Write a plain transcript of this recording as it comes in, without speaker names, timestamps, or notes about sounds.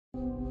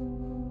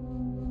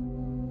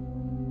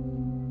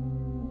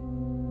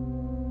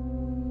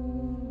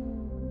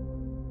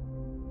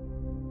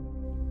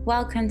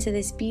Welcome to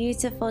this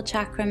beautiful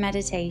chakra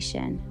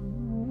meditation.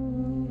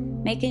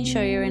 Making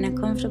sure you're in a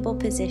comfortable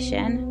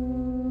position,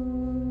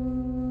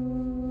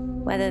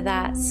 whether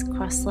that's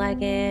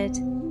cross-legged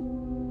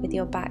with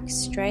your back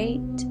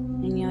straight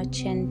and your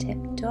chin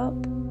tipped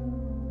up,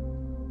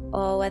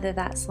 or whether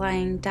that's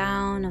lying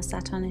down or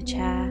sat on a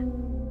chair,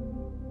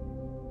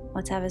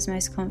 whatever's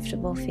most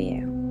comfortable for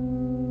you.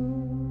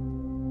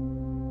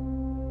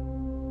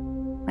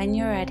 When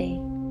you're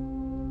ready,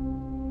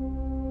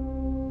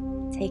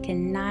 take a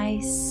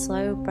nice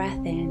slow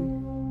breath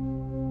in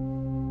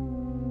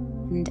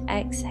and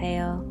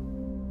exhale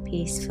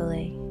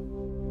peacefully.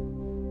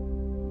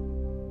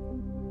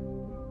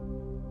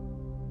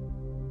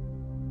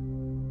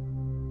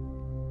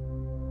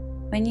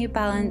 When you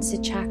balance the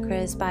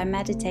chakras by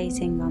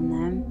meditating on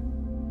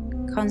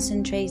them,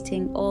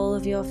 concentrating all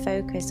of your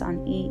focus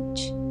on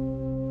each,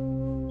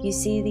 you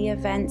see the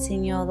events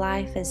in your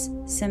life as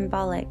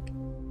symbolic,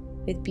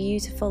 with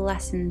beautiful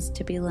lessons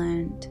to be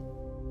learned.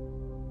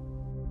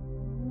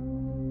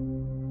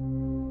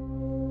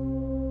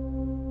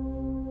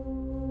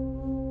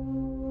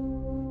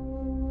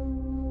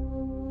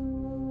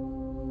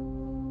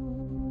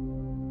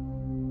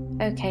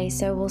 Okay,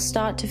 so we'll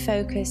start to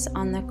focus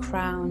on the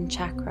crown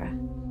chakra,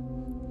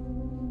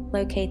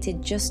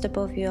 located just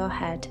above your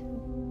head.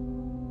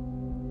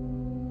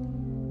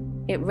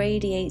 It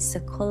radiates the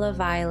color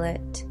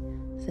violet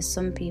for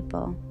some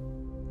people,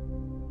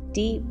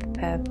 deep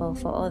purple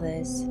for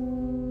others,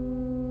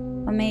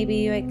 or maybe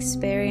you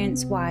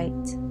experience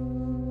white.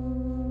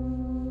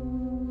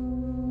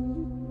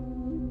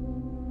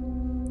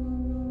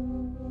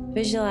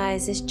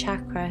 Visualize this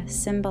chakra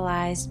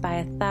symbolized by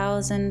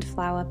 1,000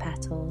 flower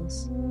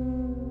petals.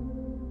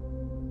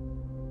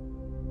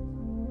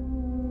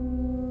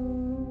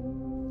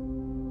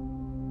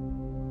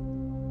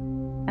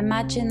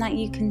 Imagine that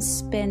you can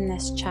spin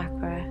this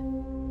chakra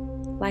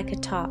like a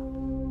top.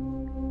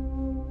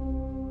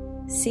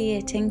 See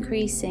it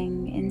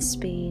increasing in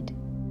speed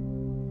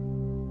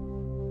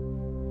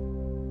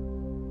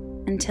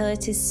until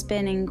it is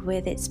spinning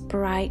with its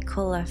bright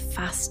color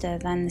faster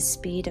than the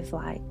speed of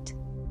light.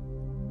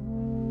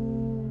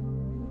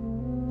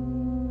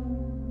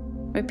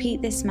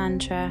 Repeat this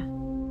mantra.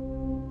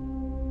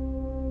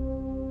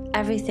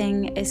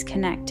 Everything is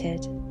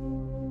connected.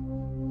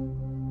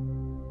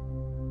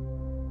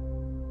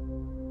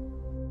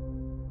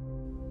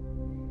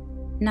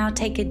 Now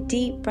take a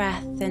deep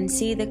breath and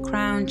see the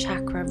crown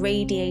chakra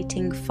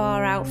radiating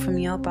far out from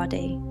your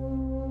body.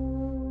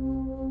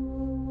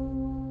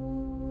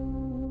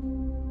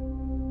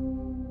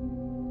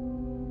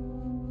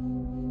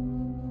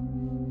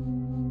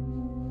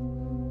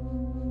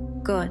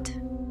 Good.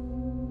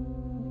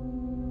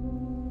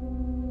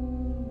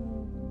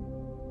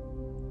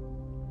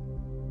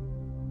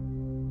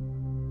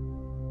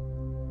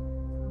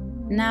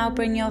 Now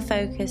bring your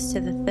focus to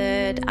the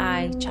third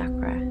eye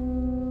chakra,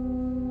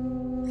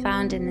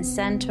 found in the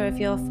center of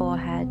your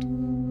forehead,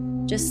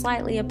 just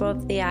slightly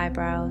above the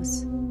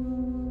eyebrows.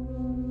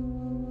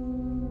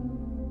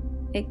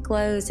 It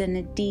glows in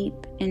a deep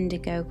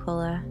indigo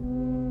color,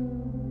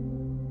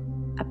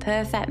 a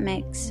perfect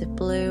mix of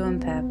blue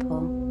and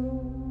purple.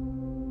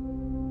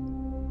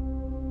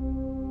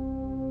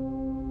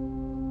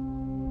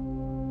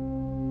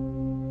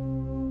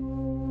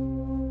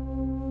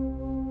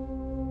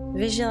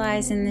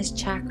 Visualizing this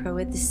chakra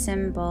with the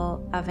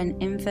symbol of an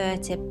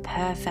inverted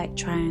perfect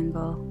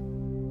triangle.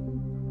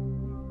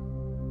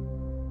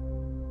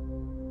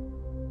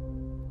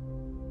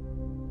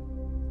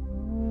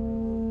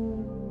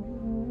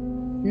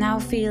 Now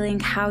feeling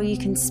how you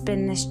can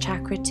spin this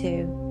chakra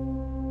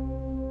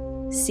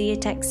too. See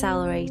it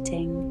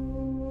accelerating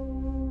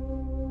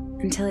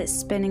until it's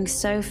spinning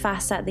so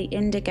fast that the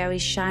indigo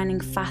is shining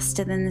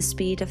faster than the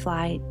speed of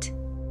light.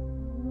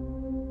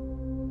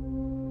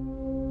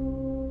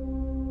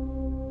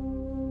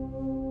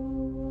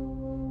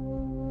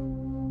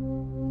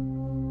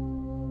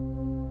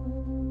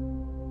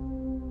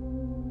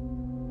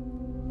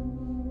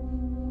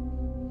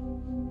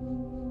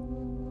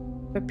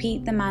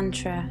 Repeat the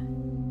mantra,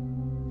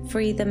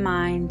 free the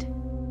mind.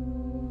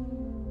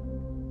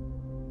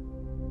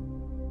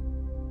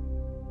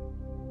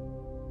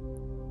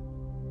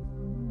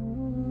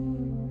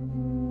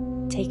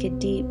 Take a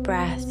deep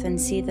breath and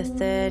see the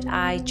third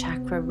eye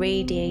chakra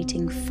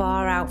radiating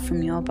far out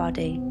from your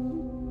body.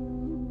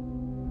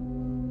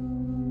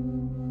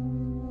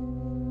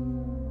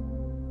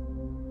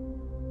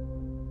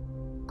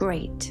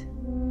 Great.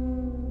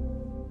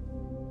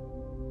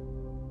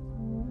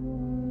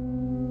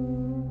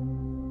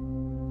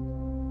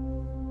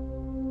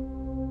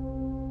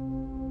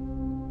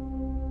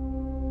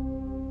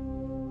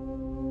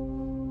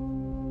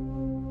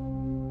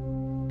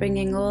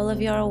 Bringing all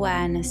of your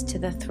awareness to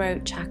the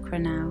throat chakra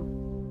now.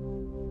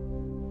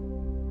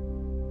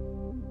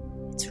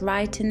 It's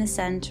right in the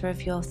center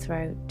of your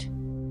throat,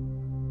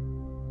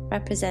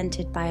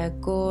 represented by a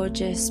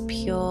gorgeous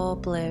pure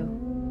blue,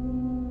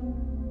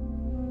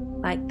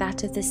 like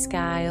that of the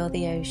sky or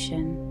the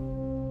ocean.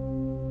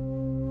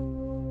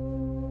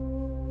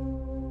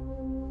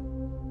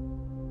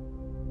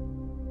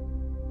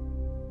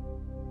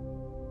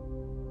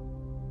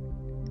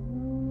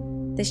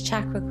 This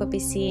chakra could be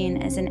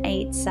seen as an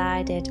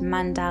 8-sided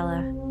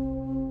mandala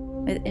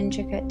with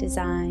intricate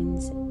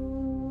designs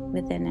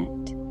within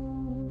it.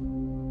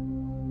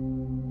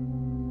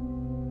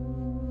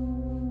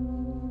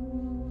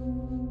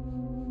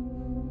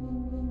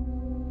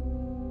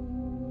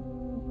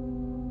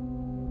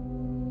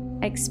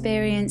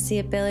 Experience the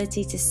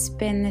ability to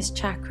spin this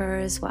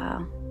chakra as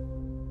well.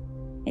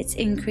 It's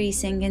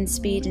increasing in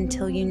speed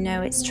until you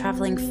know it's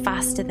traveling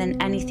faster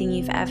than anything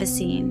you've ever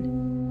seen.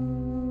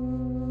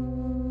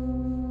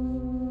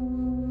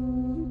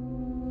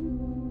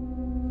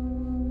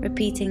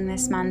 Repeating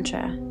this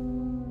mantra,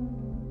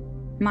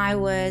 my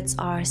words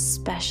are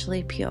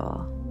especially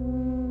pure.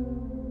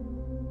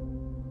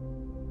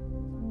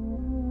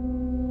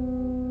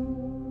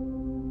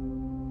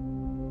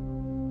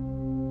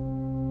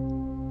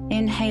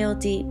 Inhale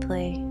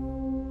deeply,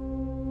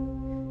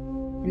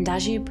 and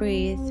as you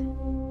breathe,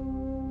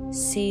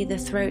 see the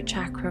throat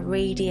chakra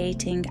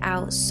radiating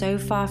out so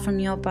far from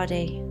your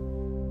body.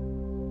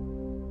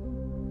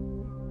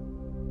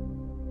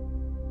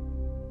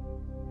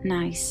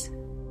 Nice.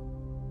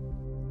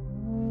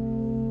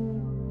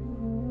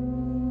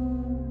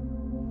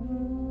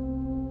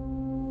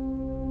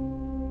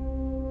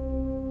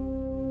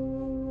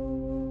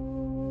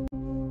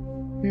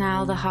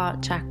 Now the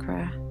heart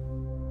chakra.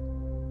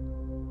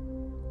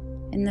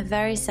 In the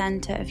very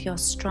center of your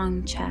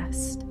strong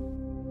chest,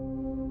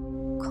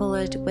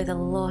 colored with a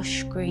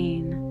lush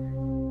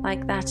green,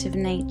 like that of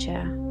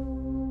nature.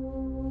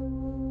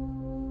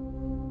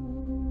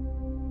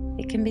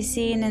 It can be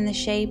seen in the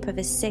shape of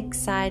a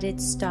 6-sided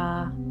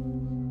star,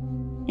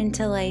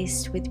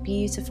 interlaced with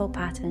beautiful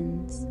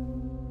patterns.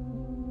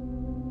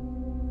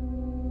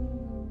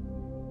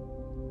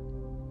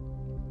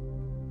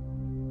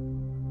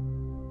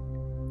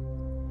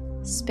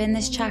 Spin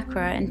this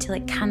chakra until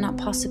it cannot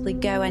possibly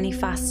go any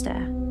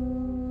faster.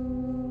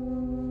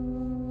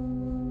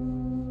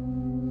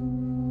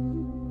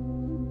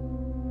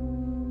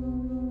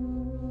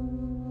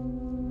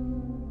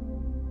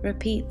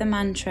 Repeat the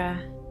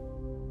mantra,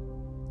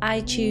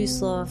 I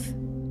choose love.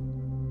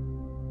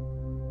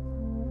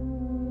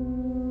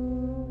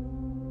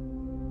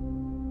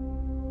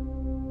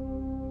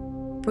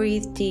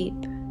 Breathe deep,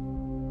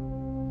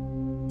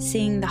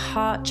 seeing the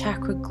heart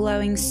chakra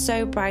glowing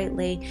so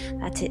brightly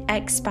that it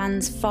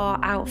expands far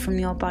out from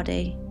your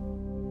body.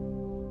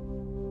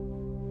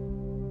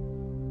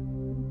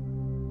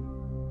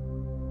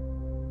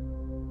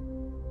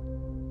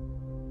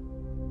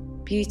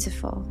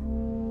 Beautiful.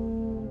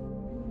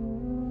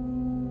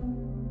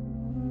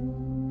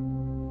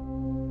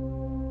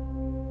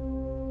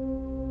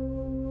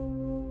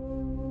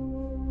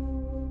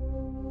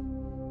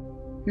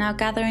 Now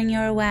gathering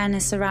your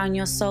awareness around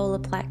your solar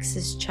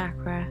plexus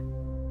chakra,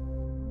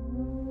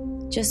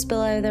 just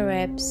below the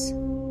ribs,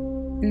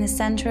 in the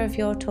center of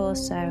your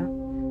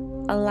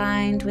torso,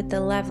 aligned with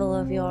the level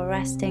of your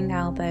resting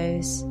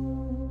elbows.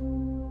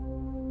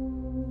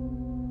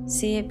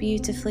 See it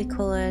beautifully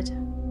colored,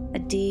 a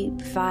deep,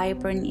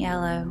 vibrant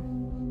yellow,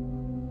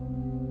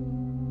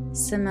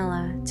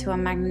 similar to a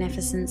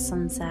magnificent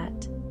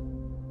sunset.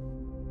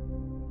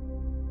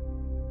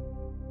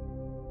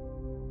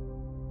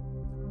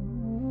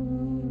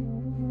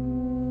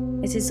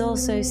 It is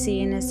also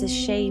seen as the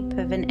shape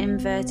of an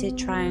inverted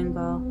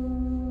triangle,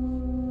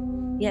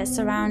 yet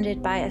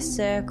surrounded by a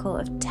circle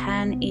of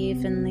 10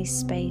 evenly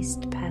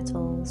spaced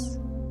petals.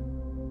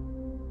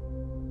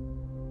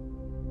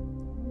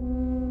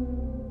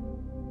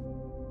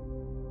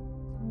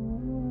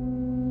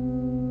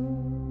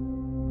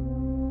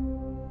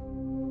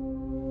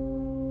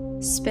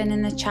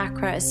 Spinning the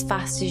chakra as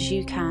fast as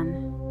you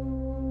can.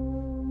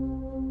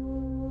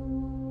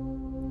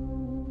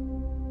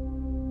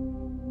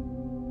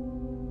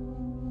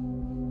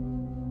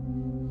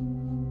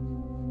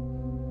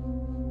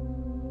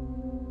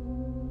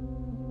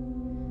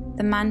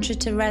 The mantra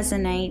to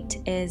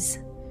resonate is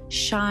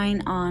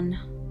shine on.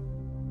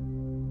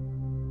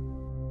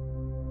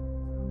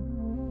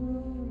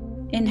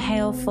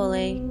 Inhale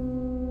fully.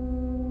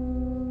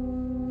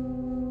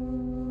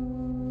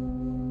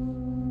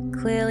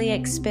 Clearly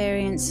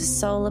experience the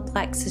solar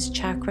plexus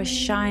chakra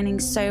shining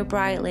so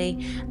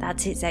brightly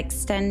that it's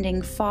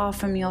extending far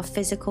from your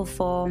physical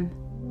form.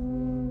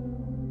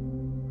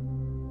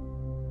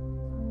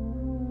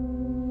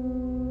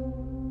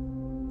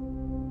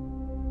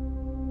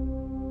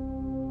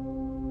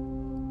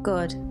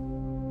 Good.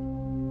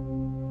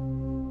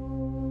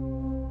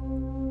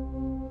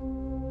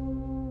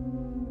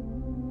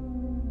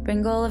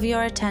 Bring all of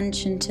your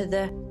attention to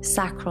the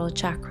sacral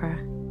chakra.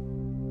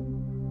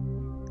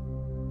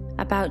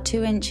 About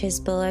 2 inches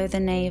below the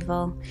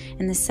navel,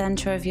 in the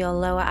center of your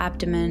lower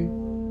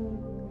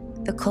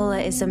abdomen. The color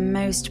is a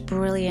most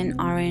brilliant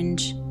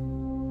orange,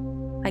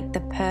 like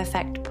the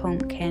perfect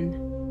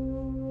pumpkin.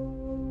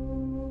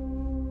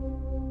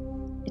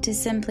 It is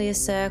simply a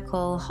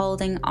circle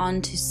holding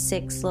on to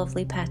 6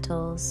 lovely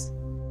petals.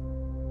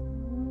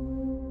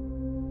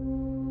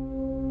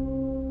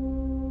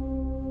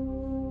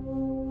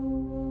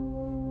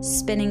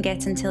 Spinning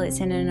it until it's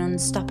in an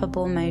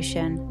unstoppable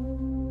motion.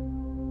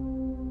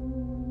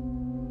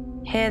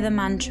 Hear the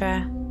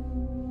mantra,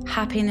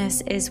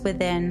 happiness is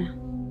within.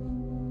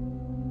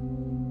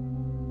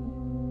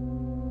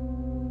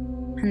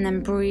 And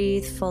then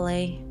breathe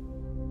fully,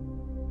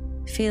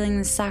 feeling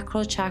the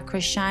sacral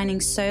chakra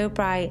shining so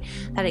bright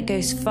that it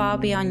goes far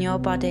beyond your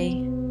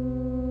body.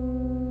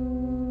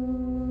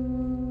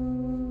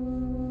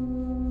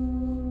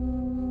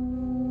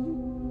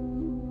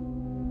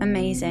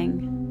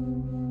 Amazing.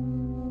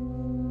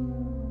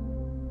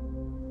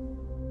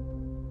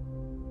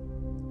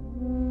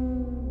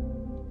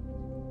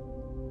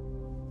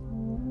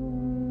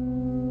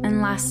 And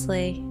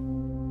lastly,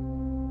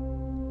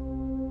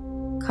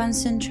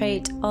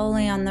 concentrate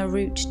only on the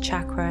root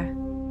chakra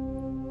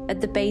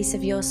at the base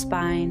of your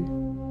spine,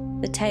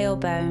 the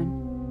tailbone.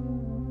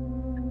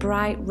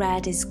 Bright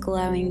red is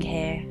glowing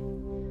here,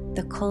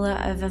 the colour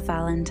of a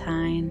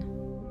valentine.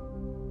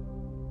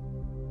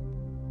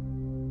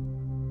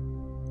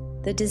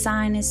 The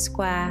design is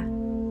square,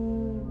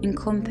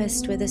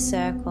 encompassed with a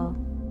circle,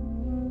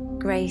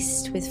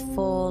 graced with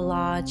 4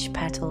 large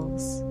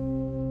petals.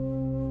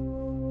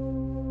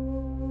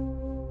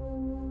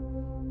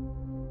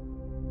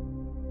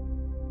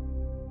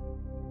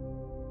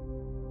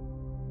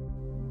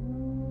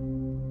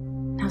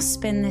 Now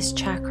spin this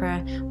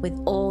chakra with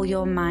all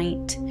your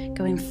might,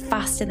 going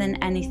faster than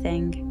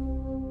anything.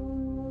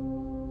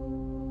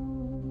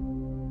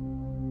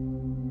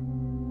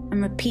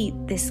 And repeat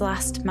this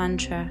last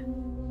mantra.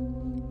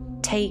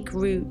 Take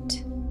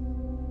root.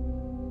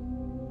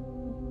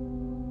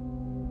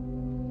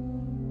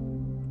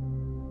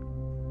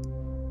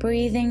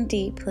 Breathing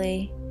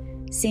deeply,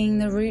 seeing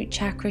the root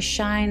chakra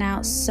shine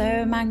out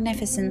so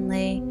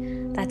magnificently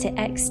that it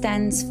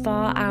extends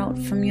far out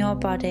from your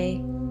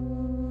body.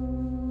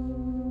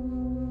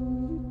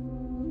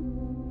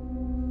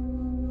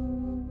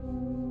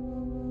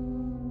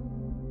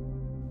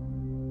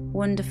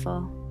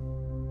 Wonderful.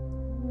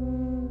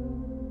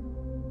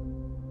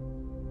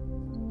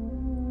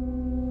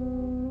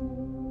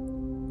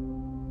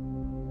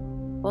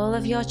 All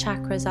of your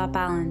chakras are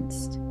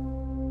balanced,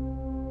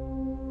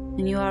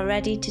 and you are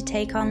ready to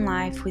take on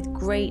life with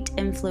great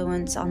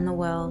influence on the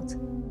world.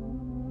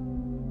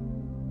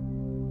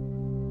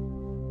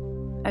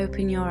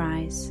 Open your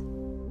eyes.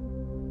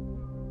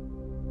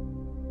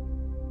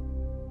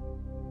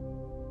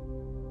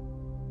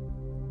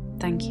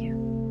 Thank you.